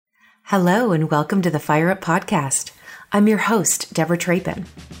Hello and welcome to the Fire Up Podcast. I'm your host, Deborah Trapin.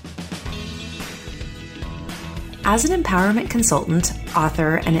 As an empowerment consultant,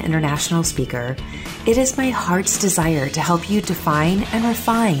 author, and international speaker, it is my heart's desire to help you define and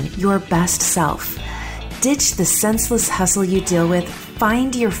refine your best self. Ditch the senseless hustle you deal with,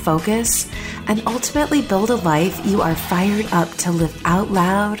 find your focus, and ultimately build a life you are fired up to live out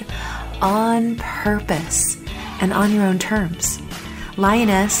loud, on purpose, and on your own terms.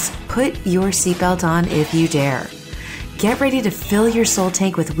 Lioness, put your seatbelt on if you dare. Get ready to fill your soul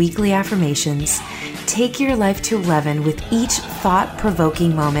tank with weekly affirmations, take your life to 11 with each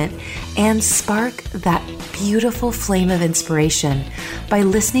thought-provoking moment, and spark that beautiful flame of inspiration by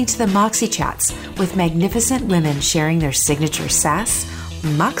listening to the Moxie Chats with magnificent women sharing their signature sass,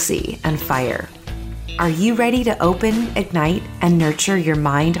 moxie, and fire. Are you ready to open, ignite, and nurture your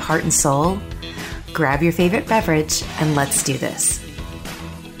mind, heart, and soul? Grab your favorite beverage and let's do this.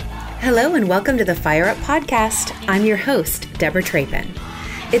 Hello and welcome to the Fire Up Podcast. I'm your host, Deborah Trapin.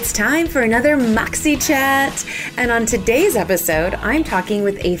 It's time for another Moxie Chat. And on today's episode, I'm talking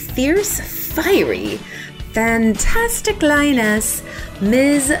with a fierce, fiery, fantastic lioness,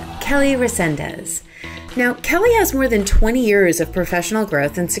 Ms. Kelly Resendez. Now, Kelly has more than 20 years of professional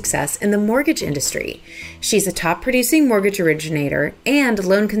growth and success in the mortgage industry. She's a top producing mortgage originator and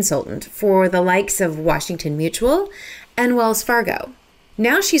loan consultant for the likes of Washington Mutual and Wells Fargo.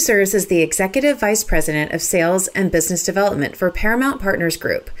 Now she serves as the Executive Vice President of Sales and Business Development for Paramount Partners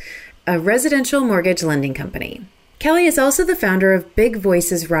Group, a residential mortgage lending company. Kelly is also the founder of Big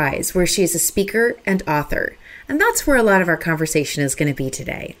Voices Rise, where she is a speaker and author. And that's where a lot of our conversation is going to be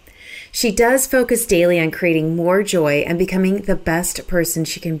today. She does focus daily on creating more joy and becoming the best person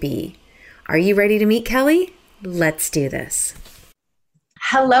she can be. Are you ready to meet Kelly? Let's do this.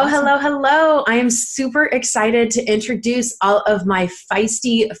 Hello, hello. I am super excited to introduce all of my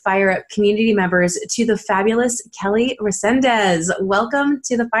feisty Fire Up community members to the fabulous Kelly Resendez. Welcome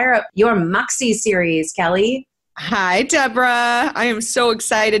to the Fire Up, your Moxie series, Kelly. Hi, Deborah. I am so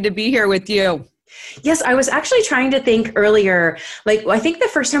excited to be here with you. Yes, I was actually trying to think earlier, I think the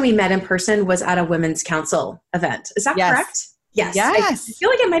first time we met in person was at a Women's Council event. Is that correct? Yes. I feel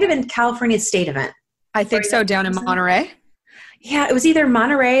like it might have been California State event. I think so, down in Monterey. Yeah, it was either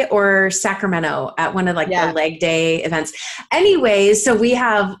Monterey or Sacramento at one of the leg day events. Anyways, so we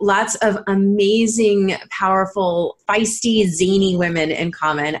have lots of amazing, powerful, feisty, zany women in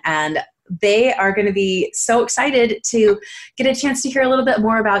common, and they are going to be so excited to get a chance to hear a little bit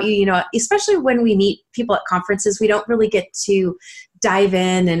more about you. You know, especially when we meet people at conferences, we don't really get to dive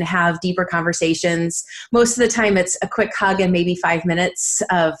in and have deeper conversations. Most of the time it's a quick hug and maybe 5 minutes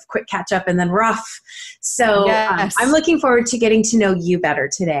of quick catch up and then we're off. So I'm looking forward to getting to know you better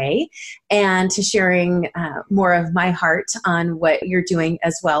today and to sharing more of my heart on what you're doing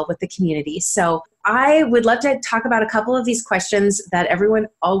as well with the community. So I would love to talk about a couple of these questions that everyone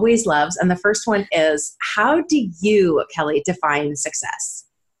always loves. And the first one is, how do you, Kelly, define success?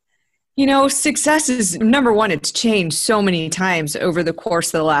 You know, success is, number one, it's changed so many times over the course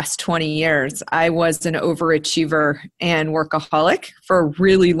of the last 20 years. I was an overachiever and workaholic for a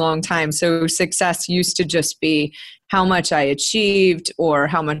really long time. So success used to just be how much I achieved or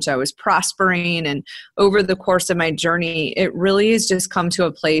how much I was prospering. And over the course of my journey, it really has just come to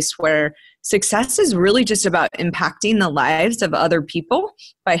a place where success is really just about impacting the lives of other people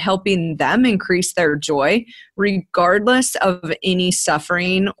by helping them increase their joy, regardless of any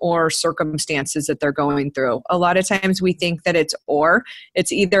suffering or circumstances that they're going through. A lot of times we think that it's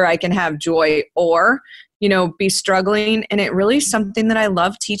either I can have joy or, be struggling. And it really is something that I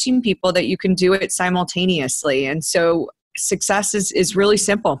love teaching people, that you can do it simultaneously. And so success is really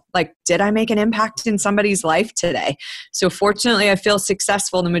simple. Like, did I make an impact in somebody's life today? So fortunately, I feel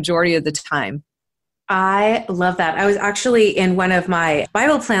successful the majority of the time. I love that. I was actually in one of my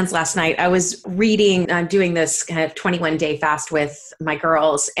Bible plans last night. I was reading, I'm doing this kind of 21-day fast with my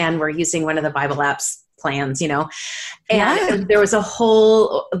girls, and we're using one of the Bible apps plans, and there was a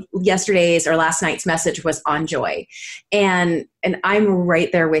whole last night's message was on joy. And I'm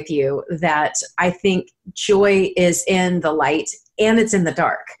right there with you that I think joy is in the light and it's in the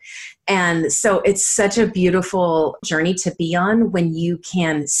dark. And so it's such a beautiful journey to be on when you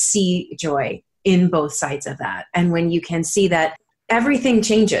can see joy in both sides of that. And when you can see that everything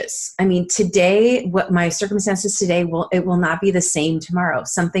changes. I mean, today, what my circumstances today it will not be the same tomorrow.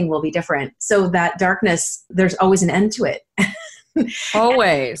 Something will be different. So that darkness, there's always an end to it.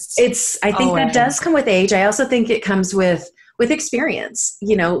 Always. I think that does come with age. I also think it comes with experience,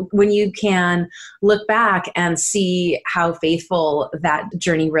 when you can look back and see how faithful that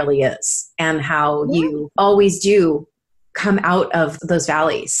journey really is and how you always do come out of those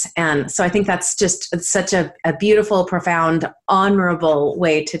valleys. And so I think that's just such a beautiful, profound, honorable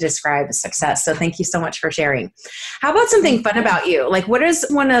way to describe success. So thank you so much for sharing. How about something fun about you? Like, what is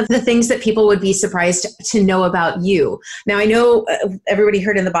one of the things that people would be surprised to know about you? Now, I know everybody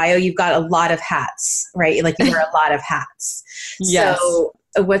heard in the bio, you've got a lot of hats, right? Like, you wear a lot of hats. Yes. So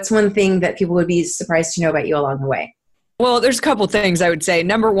what's one thing that people would be surprised to know about you along the way? Well, there's a couple things I would say.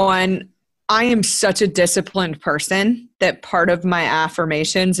 Number one, I am such a disciplined person that part of my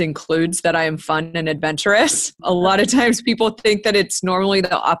affirmations includes that I am fun and adventurous. A lot of times people think that it's normally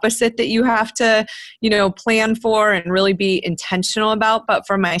the opposite that you have to, plan for and really be intentional about. But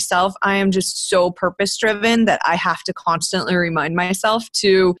for myself, I am just so purpose driven that I have to constantly remind myself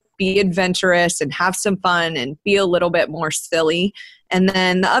to be adventurous and have some fun and be a little bit more silly. And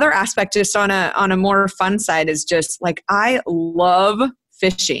then the other aspect, just on a more fun side, is just like, I love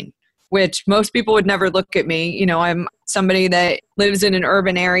fishing, which most people would never look at me. I'm somebody that lives in an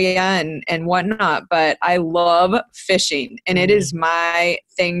urban area and whatnot, but I love fishing and it is my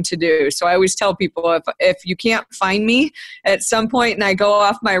thing to do. So I always tell people, if you can't find me at some point and I go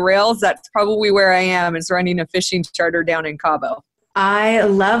off my rails, that's probably where I am, is running a fishing charter down in Cabo. I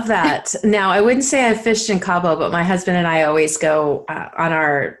love that. Now, I wouldn't say I've fished in Cabo, but my husband and I always go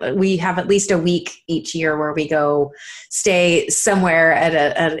we have at least a week each year where we go stay somewhere at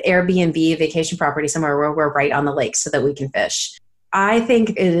an Airbnb vacation property somewhere where we're right on the lake so that we can fish. I think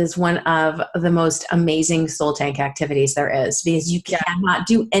it is one of the most amazing soul tank activities there is, because you cannot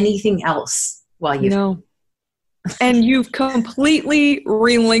do anything else while you fish. And you've completely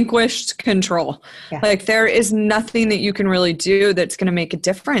relinquished control. Yeah. Like, there is nothing that you can really do that's going to make a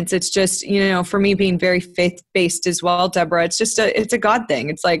difference. It's just, for me, being very faith-based as well, Deborah, it's a God thing.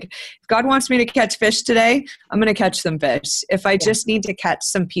 It's like, if God wants me to catch fish today, I'm going to catch some fish. If I just need to catch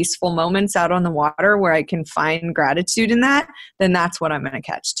some peaceful moments out on the water where I can find gratitude in that, then that's what I'm going to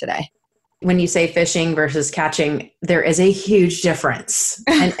catch today. When you say fishing versus catching, there is a huge difference.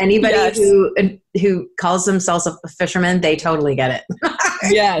 And anybody Yes. who calls themselves a fisherman, they totally get it.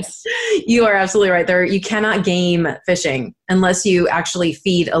 Yes. You are absolutely right. You cannot game fishing unless you actually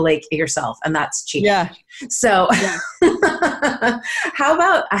feed a lake yourself, and that's cheap. Yeah. So how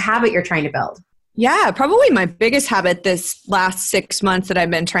about a habit you're trying to build? Yeah, probably my biggest habit this last 6 months that I've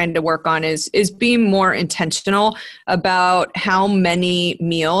been trying to work on is being more intentional about how many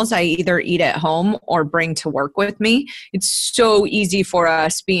meals I either eat at home or bring to work with me. It's so easy for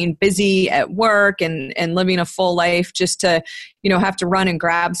us, being busy at work and living a full life, just to, have to run and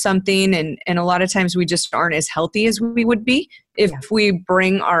grab something. And a lot of times we just aren't as healthy as we would be if we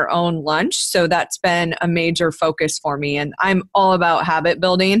bring our own lunch. So that's been a major focus for me. And I'm all about habit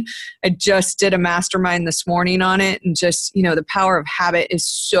building. I just did a mastermind this morning on it. And just, the power of habit is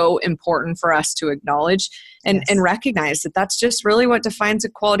so important for us to acknowledge and recognize that that's just really what defines the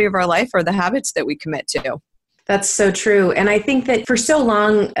quality of our life, or the habits that we commit to. That's so true. And I think that for so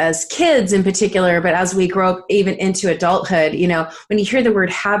long, as kids in particular, but as we grow up even into adulthood, when you hear the word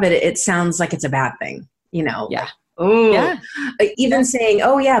habit, it sounds like it's a bad thing, Yeah. Oh, yeah. Even saying,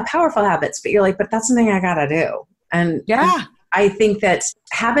 powerful habits, but you're like, but that's something I got to do. And I think that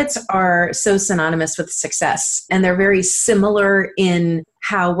habits are so synonymous with success, and they're very similar in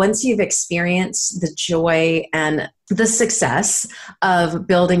how once you've experienced the joy and the success of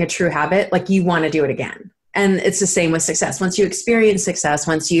building a true habit, like, you want to do it again. And it's the same with success. Once you experience success,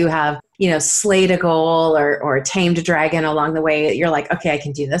 once you have, slayed a goal or tamed a dragon along the way, you're like, okay, I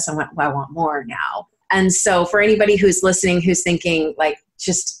can do this. I want more now. And so for anybody who's listening, who's thinking like,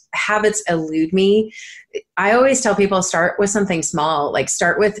 just habits elude me, I always tell people, start with something small. Like,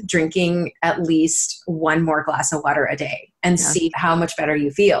 start with drinking at least one more glass of water a day and see how much better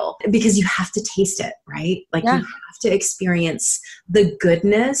you feel, because you have to taste it, right? Like, you have to experience the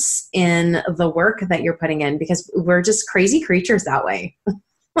goodness in the work that you're putting in, because we're just crazy creatures that way.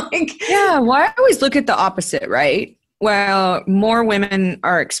 Well, I always look at the opposite, right? Well, more women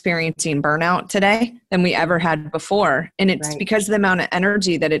are experiencing burnout today than we ever had before. And it's because of the amount of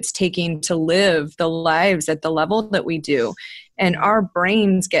energy that it's taking to live the lives at the level that we do. And our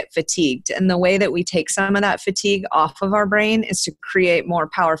brains get fatigued. And the way that we take some of that fatigue off of our brain is to create more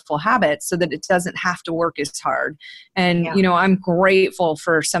powerful habits so that it doesn't have to work as hard. And, I'm grateful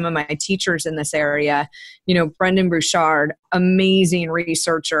for some of my teachers in this area. Brendon Burchard, amazing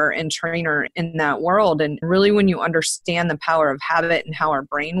researcher and trainer in that world. And really, when you understand the power of habit and how our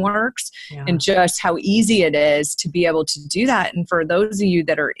brain works and just how easy it is to be able to do that. And for those of you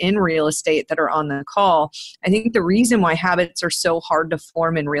that are in real estate that are on the call, I think the reason why habits are so hard to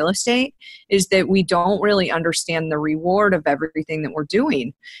form in real estate is that we don't really understand the reward of everything that we're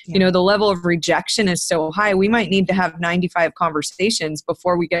doing. Yeah. You know, the level of rejection is so high. We might need to have 95 conversations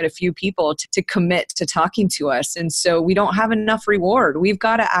before we get a few people to commit to talking to us. And so we don't have enough reward. We've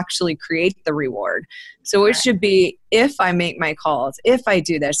got to actually create the reward. So it should be, if I make my calls, if I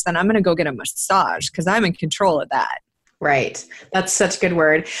do this, then I'm going to go get a massage because I'm in control of that. Right. That's such a good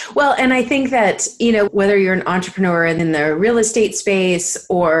word. Well, and I think that, you know, whether you're an entrepreneur in the real estate space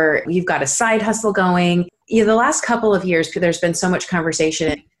or you've got a side hustle going, you know, the last couple of years, there's been so much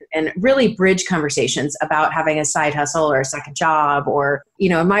conversation and really bridge conversations about having a side hustle or a second job, or, you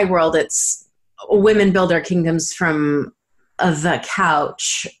know, in my world, it's women build their kingdoms from the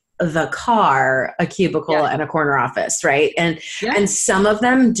couch, the car, a cubicle, and a corner office, right? And some of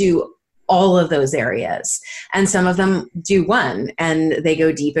them do all of those areas, and some of them do one, and they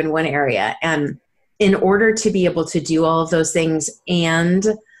go deep in one area. And in order to be able to do all of those things and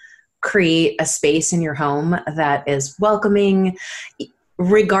create a space in your home that is welcoming,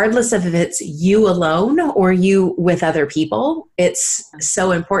 regardless of if it's you alone or you with other people, it's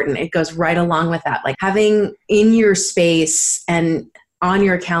so important. It goes right along with that. Like having in your space and on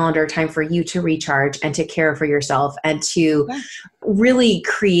your calendar time for you to recharge and to care for yourself and to really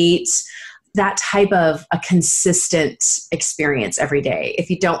create that type of a consistent experience every day. If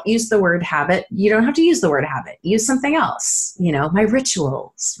you don't use the word habit, you don't have to use the word habit. Use something else, you know, my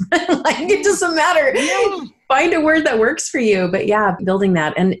rituals. Like it doesn't matter. Yeah. Find a word that works for you. But yeah, building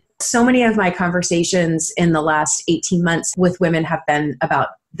that. And so many of my conversations in the last 18 months with women have been about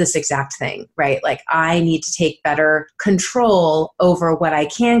this exact thing, right? Like I need to take better control over what I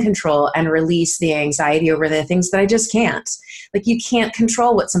can control and release the anxiety over the things that I just can't. Like you can't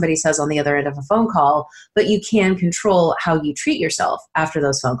control what somebody says on the other end of a phone call, but you can control how you treat yourself after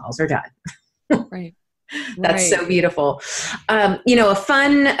those phone calls are done. Right. That's so beautiful. You know, a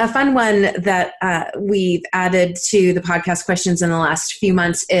fun one that we've added to the podcast questions in the last few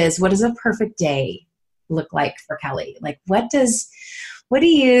months is, what does a perfect day look like for Kelly? Like what do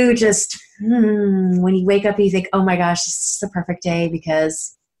you just, when you wake up, you think, oh my gosh, this is the perfect day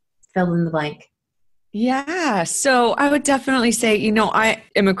because fill in the blank. Yeah. So I would definitely say, you know, I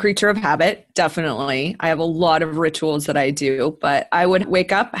am a creature of habit. Definitely. I have a lot of rituals that I do, but I would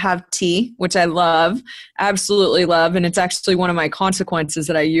wake up, have tea, which I love, absolutely love. And it's actually one of my consequences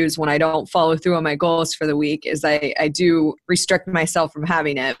that I use when I don't follow through on my goals for the week is I do restrict myself from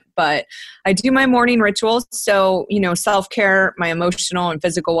having it, but I do my morning rituals. So, you know, self-care, my emotional and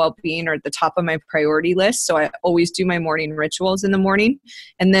physical well-being are at the top of my priority list. So I always do my morning rituals in the morning,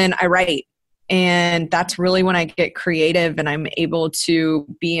 and then I write. And that's really when I get creative and I'm able to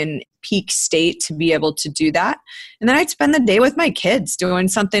be in peak state to be able to do that. And then I'd spend the day with my kids doing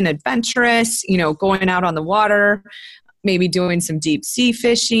something adventurous, you know, going out on the water, maybe doing some deep sea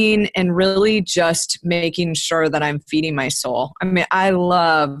fishing, and really just making sure that I'm feeding my soul. I mean, I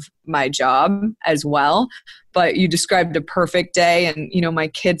love my job as well, but you described a perfect day, and, you know, my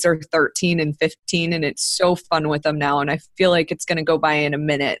kids are 13 and 15 and it's so fun with them now. And I feel like it's going to go by in a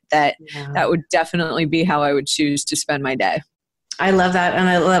minute that would definitely be how I would choose to spend my day. I love that. And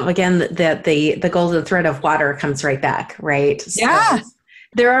I love, again, that the golden thread of water comes right back, right? So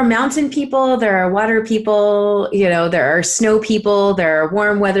there are mountain people, there are water people, you know, there are snow people, there are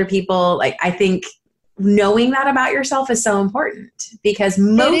warm weather people. Like, I think knowing that about yourself is so important because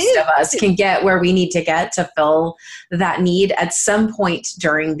most of us can get where we need to get to fill that need at some point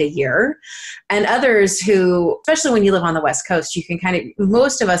during the year. And others who, especially when you live on the West Coast, you can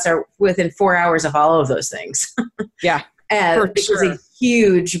most of us are within 4 hours of all of those things. Yeah. Which is a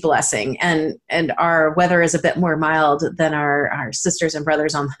huge blessing. And our weather is a bit more mild than our sisters and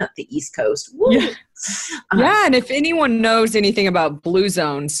brothers on the East Coast. Woo! Yeah. Yeah. And if anyone knows anything about blue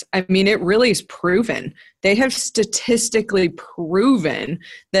zones, I mean, it really is proven. They have statistically proven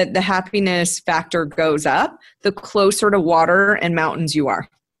that the happiness factor goes up the closer to water and mountains you are.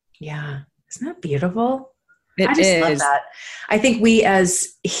 Yeah. Isn't that beautiful? I just love that. I think we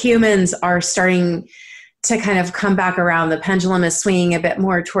as humans are starting to kind of come back around. The pendulum is swinging a bit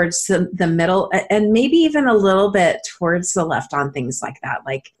more towards the middle and maybe even a little bit towards the left on things like that.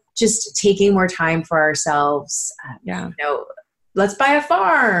 Like just taking more time for ourselves. You know, let's buy a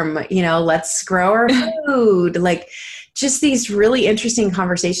farm, you know, let's grow our food, like just these really interesting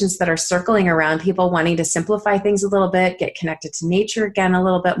conversations that are circling around people wanting to simplify things a little bit, get connected to nature again a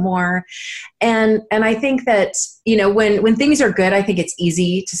little bit more. And I think that, when things are good, I think it's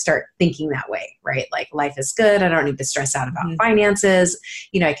easy to start thinking that way, right? Like, life is good. I don't need to stress out about finances.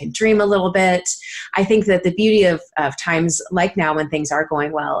 I can dream a little bit. I think that the beauty of times like now when things are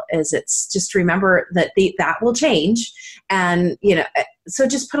going well is it's just to remember that that will change. And, so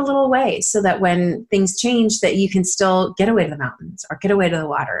just put a little away so that when things change, that you can still get away to the mountains or get away to the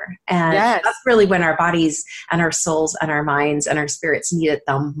water. And that's really when our bodies and our souls and our minds and our spirits need it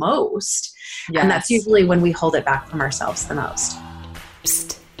the most. Yes. And that's usually when we hold it back from ourselves the most.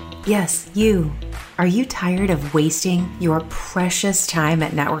 Psst. Yes, you. Are you tired of wasting your precious time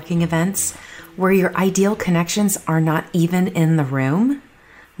at networking events where your ideal connections are not even in the room?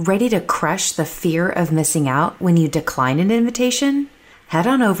 Ready to crush the fear of missing out when you decline an invitation? Head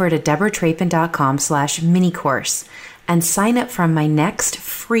on over to DeborahTrapin.com/mini course and sign up for my next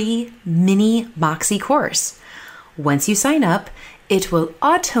free mini Moxie course. Once you sign up, it will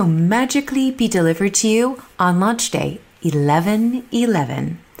automatically be delivered to you on launch day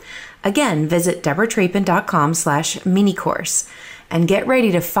 11/11. Again, visit DeborahTrapin.com/mini course and get ready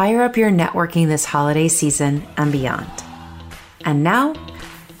to fire up your networking this holiday season and beyond. And now,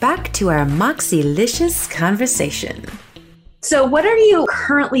 back to our Moxie-licious conversation. So what are you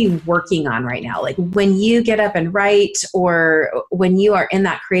currently working on right now? Like, when you get up and write, or when you are in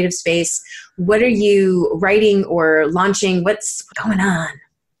that creative space, what are you writing or launching? What's going on?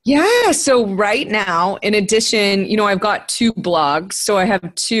 Yeah. So right now, in addition, I've got 2 blogs. So I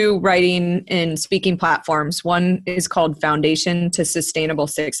have 2 writing and speaking platforms. One is called Foundation to Sustainable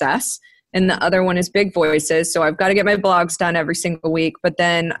Success, and the other one is Big Voices. So I've got to get my blogs done every single week. But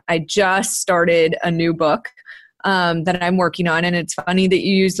then I just started a new book that I'm working on. And it's funny that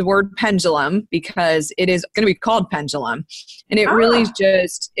you use the word pendulum, because it is going to be called Pendulum. And it really is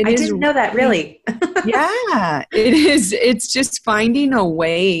just... I didn't know that, really. Yeah, it is. It's just finding a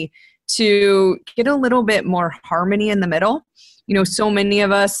way to get a little bit more harmony in the middle. So many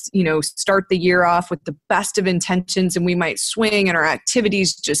of us, start the year off with the best of intentions, and we might swing and our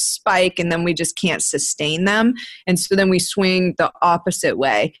activities just spike, and then we just can't sustain them. And so then we swing the opposite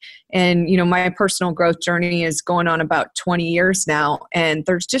way. And, my personal growth journey is going on about 20 years now, and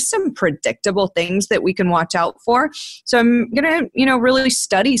there's just some predictable things that we can watch out for. So I'm going to, really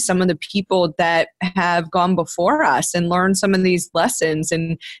study some of the people that have gone before us and learn some of these lessons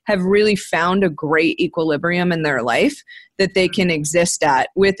and have really found a great equilibrium in their life that they can exist at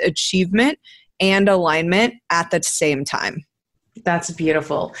with achievement and alignment at the same time. That's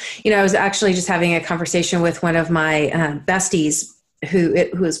beautiful. I was actually just having a conversation with one of my besties who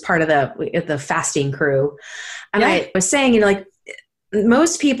is part of the fasting crew. And I was saying,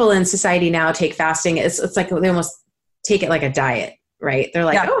 most people in society now take fasting. It's like they almost take it like a diet, right? They're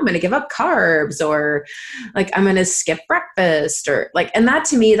like, oh, I'm going to give up carbs, or like, I'm going to skip breakfast, or like, and that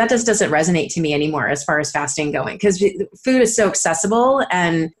to me, that just doesn't resonate to me anymore as far as fasting going, because food is so accessible,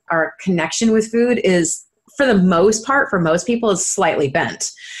 and our connection with food is, for the most part, for most people, is slightly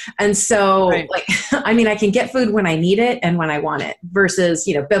bent. And so I can get food when I need it and when I want it, versus,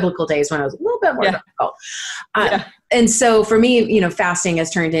 biblical days when I was a little bit more difficult. And so for me, fasting has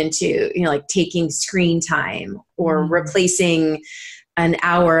turned into, like taking screen time, or replacing an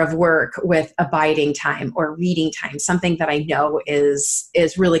hour of work with abiding time or reading time, something that I know is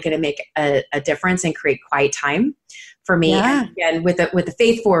really going to make a difference and create quiet time for me. And again, with the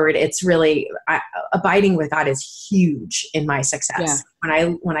Faith Forward, it's really abiding with God is huge in my success.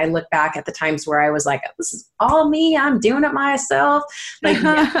 When I look back at the times where I was like, this is all me, I'm doing it myself. Like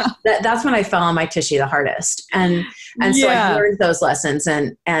that's when I fell on my tushy the hardest. And so I learned those lessons.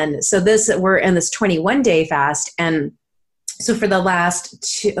 And so we're in this 21-day fast. And so for the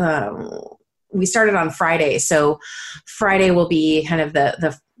last we started on Friday. So Friday will be kind of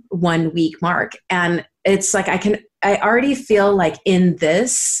the 1 week mark. And it's like, I already feel like in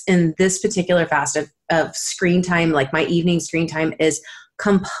this particular fast of screen time, like my evening screen time is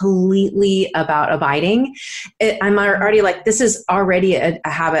completely about abiding. I'm already like, this is already a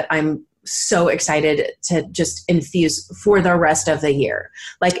habit I'm so excited to just infuse for the rest of the year.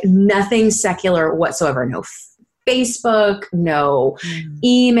 Like nothing secular whatsoever. No Facebook, no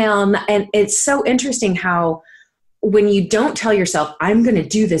email. And it's so interesting how when you don't tell yourself, I'm going to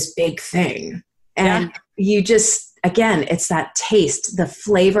do this big thing, and you just, again, it's that taste, the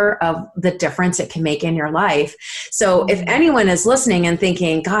flavor of the difference it can make in your life. So if anyone is listening and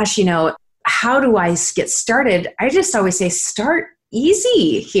thinking, gosh, how do I get started? I just always say, start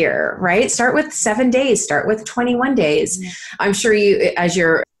easy here, right? Start with 7 days, start with 21 days. I'm sure you, as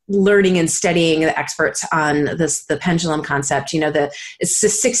you're learning and studying the experts on the pendulum concept, it's the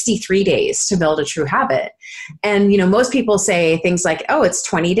 63 days to build a true habit. And, most people say things like, oh, it's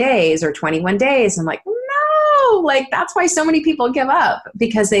 20 days or 21 days. I'm like, no, like that's why so many people give up,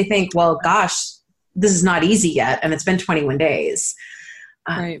 because they think, well, gosh, this is not easy yet. And it's been 21 days.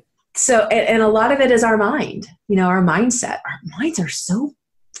 Right. So, and a lot of it is our mind, our mindset. Our minds are so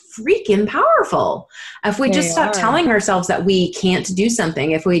freaking powerful. If we just stop telling ourselves that we can't do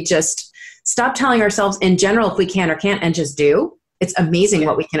something, if we just stop telling ourselves in general if we can or can't and just do, it's amazing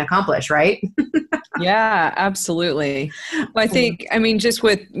what we can accomplish, right? Yeah, absolutely. Well, I think, just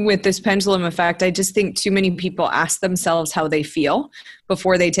with this pendulum effect, I just think too many people ask themselves how they feel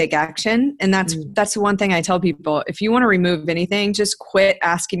before they take action. And that's the one thing I tell people. If you want to remove anything, just quit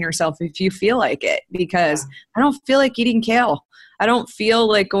asking yourself if you feel like it, because I don't feel like eating kale. I don't feel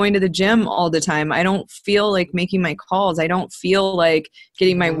like going to the gym all the time. I don't feel like making my calls. I don't feel like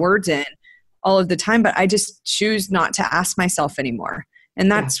getting my words in all of the time, but I just choose not to ask myself anymore.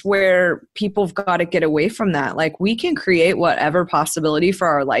 And that's where people have got to get away from that. Like, we can create whatever possibility for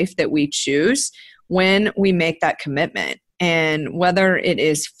our life that we choose when we make that commitment. And whether it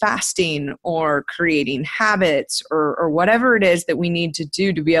is fasting or creating habits or whatever it is that we need to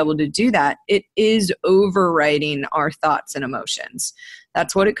do to be able to do that, it is overriding our thoughts and emotions.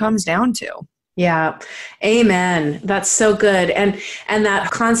 That's what it comes down to. Yeah. Amen. That's so good. And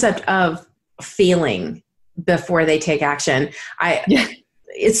that concept of feeling before they take action,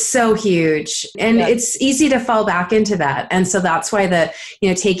 it's so huge, and it's easy to fall back into that. And so that's why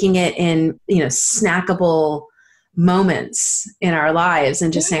taking it in, snackable moments in our lives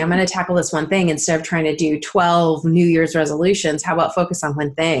and just saying, I'm going to tackle this one thing instead of trying to do 12 New Year's resolutions. How about focus on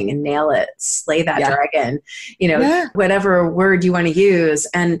one thing and nail it, slay that dragon, whatever word you want to use,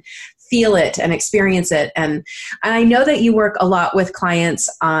 and feel it and experience it. And I know that you work a lot with clients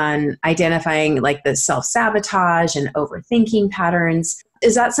on identifying like the self-sabotage and overthinking patterns.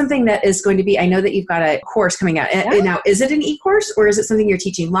 Is that something that is going to be, I know that you've got a course coming out. And now, is it an e-course or is it something you're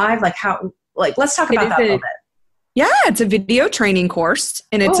teaching live? Let's talk about that a little bit. Yeah, it's a video training course,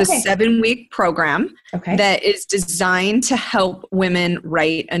 and it's a 7-week program that is designed to help women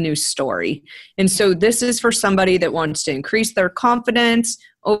write a new story. And so this is for somebody that wants to increase their confidence,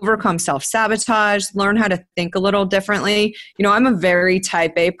 overcome self-sabotage, learn how to think a little differently. I'm a very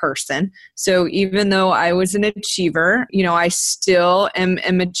type A person. So even though I was an achiever, I still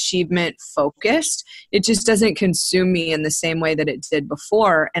am achievement focused. It just doesn't consume me in the same way that it did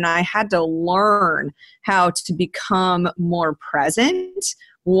before. And I had to learn how to become more present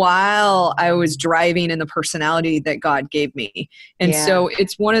while I was driving in the personality that God gave me. And so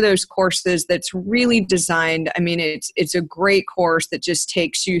it's one of those courses that's really designed. It's a great course that just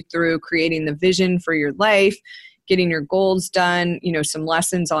takes you through creating the vision for your life, getting your goals done, some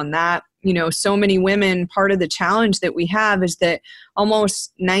lessons on that. So many women, part of the challenge that we have is that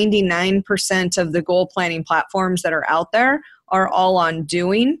almost 99% of the goal planning platforms that are out there are all on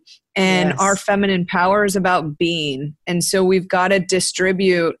doing. And our feminine power is about being. And so we've got to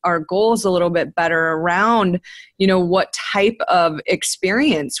distribute our goals a little bit better around, what type of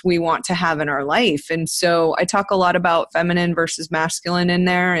experience we want to have in our life. And so I talk a lot about feminine versus masculine in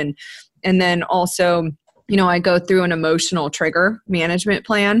there. And then also, I go through an emotional trigger management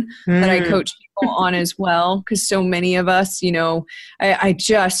plan that I coach people on as well. Because so many of us, I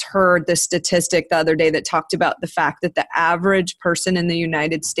just heard the statistic the other day that talked about the fact that the average person in the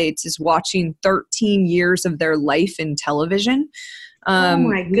United States is watching 13 years of their life in television. Oh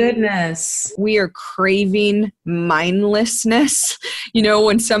my goodness. We are craving mindlessness.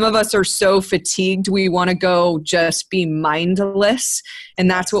 When some of us are so fatigued, we want to go just be mindless. And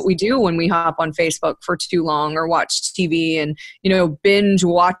that's what we do when we hop on Facebook for too long or watch TV. And, binge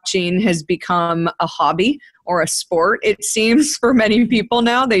watching has become a hobby or a sport, it seems, for many people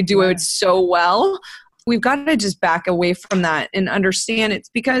now. They do it so well. We've got to just back away from that and understand it's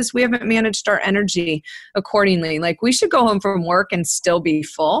because we haven't managed our energy accordingly. Like, we should go home from work and still be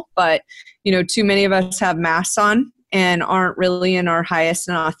full, but, too many of us have masks on and aren't really in our highest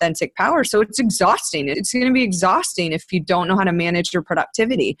and authentic power. So it's exhausting. It's going to be exhausting if you don't know how to manage your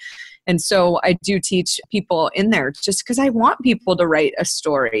productivity. And so I do teach people in there just because I want people to write a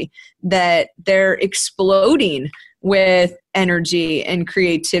story that they're exploding with energy and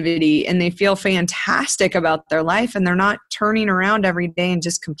creativity, and they feel fantastic about their life, and they're not turning around every day and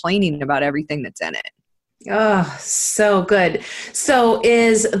just complaining about everything that's in it. Oh, so good. So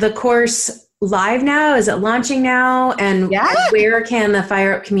is the course live now? Is it launching now? And where can the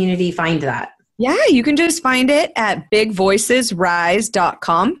Fire Up community find that? Yeah, you can just find it at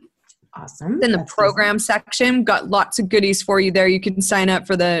bigvoicesrise.com. Awesome. In the That's program section, got lots of goodies for you there. You can sign up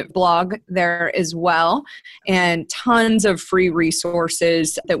for the blog there as well, and tons of free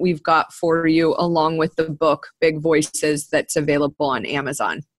resources that we've got for you, along with the book Big Voices that's available on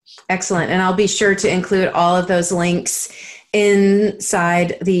Amazon. Excellent. And I'll be sure to include all of those links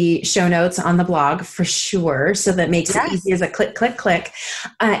inside the show notes on the blog for sure. So that makes it easy as a click, click, click.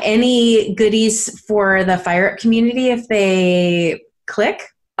 Any goodies for the Fire Up community if they click?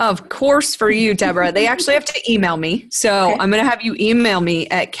 Of course, for you, Deborah. They actually have to email me. So I'm going to have you email me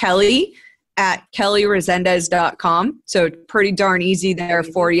at kelly@kellyresendez.com. So pretty darn easy there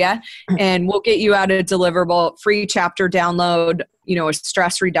for you. And we'll get you out a deliverable free chapter download, a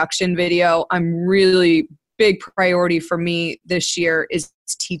stress reduction video. I'm really big priority for me this year is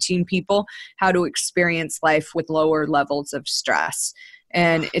teaching people how to experience life with lower levels of stress.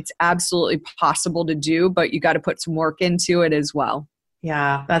 And it's absolutely possible to do, but you got to put some work into it as well.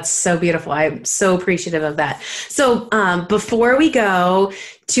 Yeah, that's so beautiful. I'm so appreciative of that. So before we go,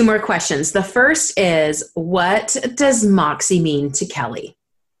 2 more questions. The first is, what does Moxie mean to Kelly?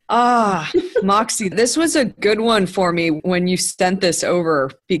 Moxie, this was a good one for me when you sent this over,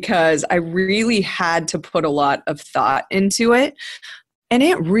 because I really had to put a lot of thought into it. And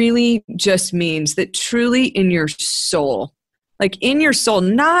it really just means that truly in your soul, like in your soul,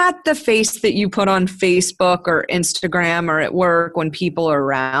 not the face that you put on Facebook or Instagram or at work when people are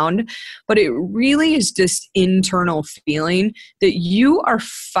around, but it really is this internal feeling that you are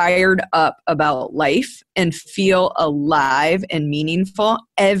fired up about life and feel alive and meaningful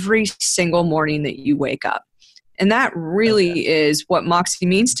every single morning that you wake up. And that really is what Moxie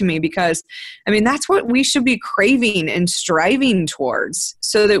means to me, because, that's what we should be craving and striving towards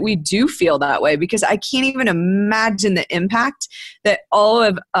so that we do feel that way, because I can't even imagine the impact that all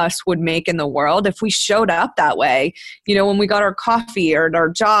of us would make in the world if we showed up that way. When we got our coffee or at our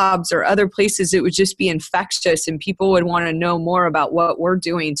jobs or other places, it would just be infectious and people would want to know more about what we're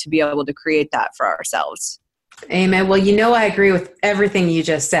doing to be able to create that for ourselves. Amen. Well, I agree with everything you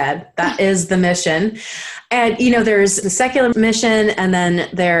just said. That is the mission. And, there's the secular mission, and then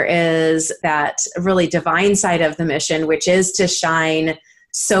there is that really divine side of the mission, which is to shine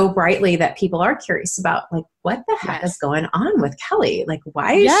so brightly that people are curious about, like, what the heck is going on with Kelly? Like,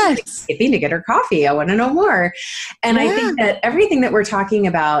 why is she skipping to get her coffee? I want to know more. And I think that everything that we're talking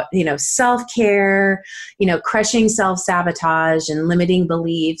about, self-care, crushing self-sabotage and limiting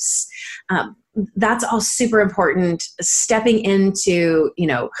beliefs, that's all super important. Stepping into,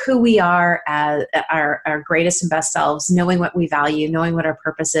 who we are as our greatest and best selves, knowing what we value, knowing what our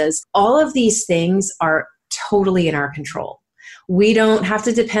purpose is. All of these things are totally in our control. We don't have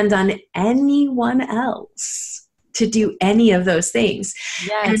to depend on anyone else to do any of those things.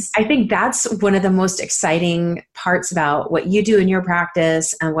 Yes. And I think that's one of the most exciting parts about what you do in your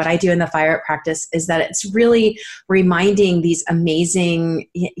practice and what I do in the Fire Up practice, is that it's really reminding these amazing,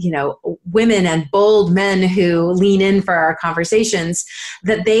 women and bold men who lean in for our conversations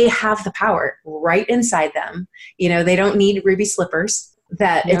that they have the power right inside them. They don't need ruby slippers,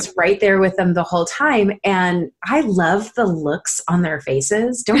 that it's right there with them the whole time. And I love the looks on their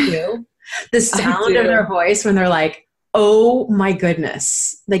faces. Don't you? The sound of their voice when they're like, oh my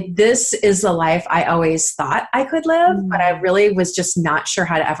goodness, like, this is the life I always thought I could live, but I really was just not sure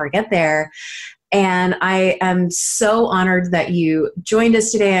how to ever get there. And I am so honored that you joined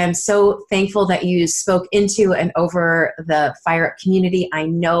us today. I'm so thankful that you spoke into and over the Fire Up community. I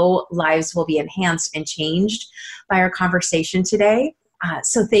know lives will be enhanced and changed by our conversation today.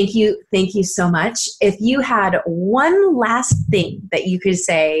 So thank you so much. If you had one last thing that you could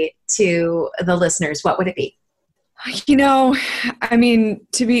say to the listeners, what would it be?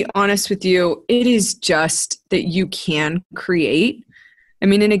 To be honest with you, it is just that you can create.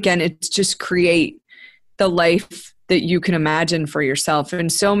 And again, it's just create the life that you can imagine for yourself. And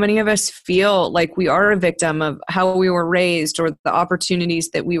so many of us feel like we are a victim of how we were raised or the opportunities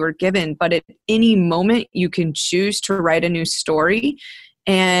that we were given. But at any moment, you can choose to write a new story.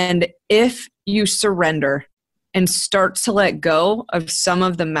 And if you surrender and start to let go of some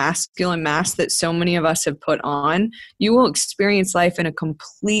of the masculine masks that so many of us have put on, you will experience life in a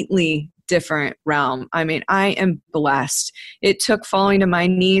completely different realm. I am blessed. It took falling to my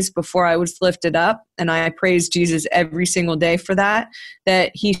knees before I was lifted up. And I praise Jesus every single day for that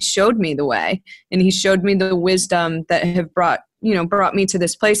he showed me the way, and he showed me the wisdom that have brought me to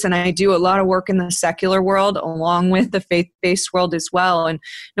this place. And I do a lot of work in the secular world along with the faith-based world as well. And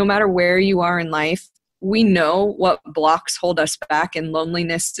no matter where you are in life, we know what blocks hold us back, and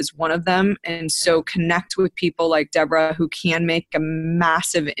loneliness is one of them. And so connect with people like Deborah who can make a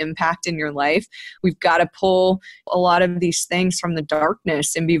massive impact in your life. We've got to pull a lot of these things from the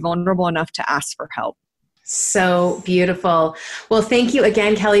darkness and be vulnerable enough to ask for help. So beautiful. Well, thank you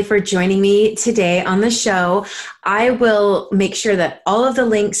again, Kelly, for joining me today on the show. I will make sure that all of the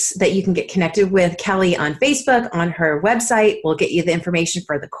links that you can get connected with Kelly on Facebook, on her website, will get you the information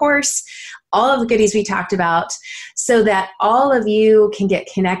for the course, all of the goodies we talked about, so that all of you can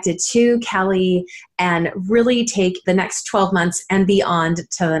get connected to Kelly and really take the next 12 months and beyond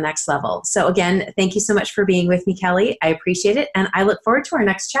to the next level. So again, thank you so much for being with me, Kelly. I appreciate it. And I look forward to our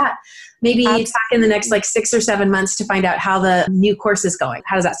next chat. Maybe talk in the next 6 or 7 months to find out how the new course is going.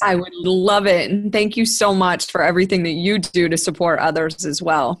 How does that sound? I would love it. And thank you so much for everything that you do to support others as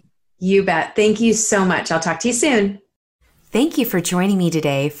well. You bet. Thank you so much. I'll talk to you soon. Thank you for joining me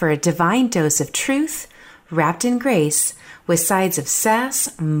today for a divine dose of truth wrapped in grace with sides of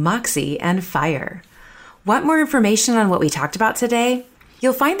sass, moxie, and fire. Want more information on what we talked about today?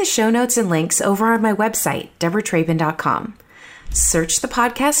 You'll find the show notes and links over on my website, deborahtrabin.com. Search the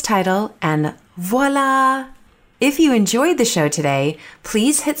podcast title and voila! If you enjoyed the show today,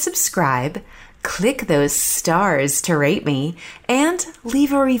 please hit subscribe, click those stars to rate me, and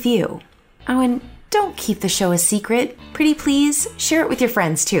leave a review. Oh, and don't keep the show a secret. Pretty please share it with your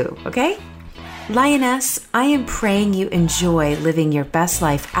friends too, okay? Lioness, I am praying you enjoy living your best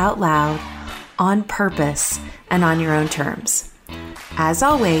life out loud, on purpose, and on your own terms. As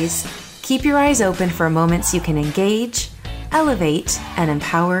always, keep your eyes open for moments you can engage, elevate, and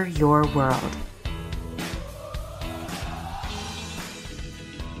empower your world.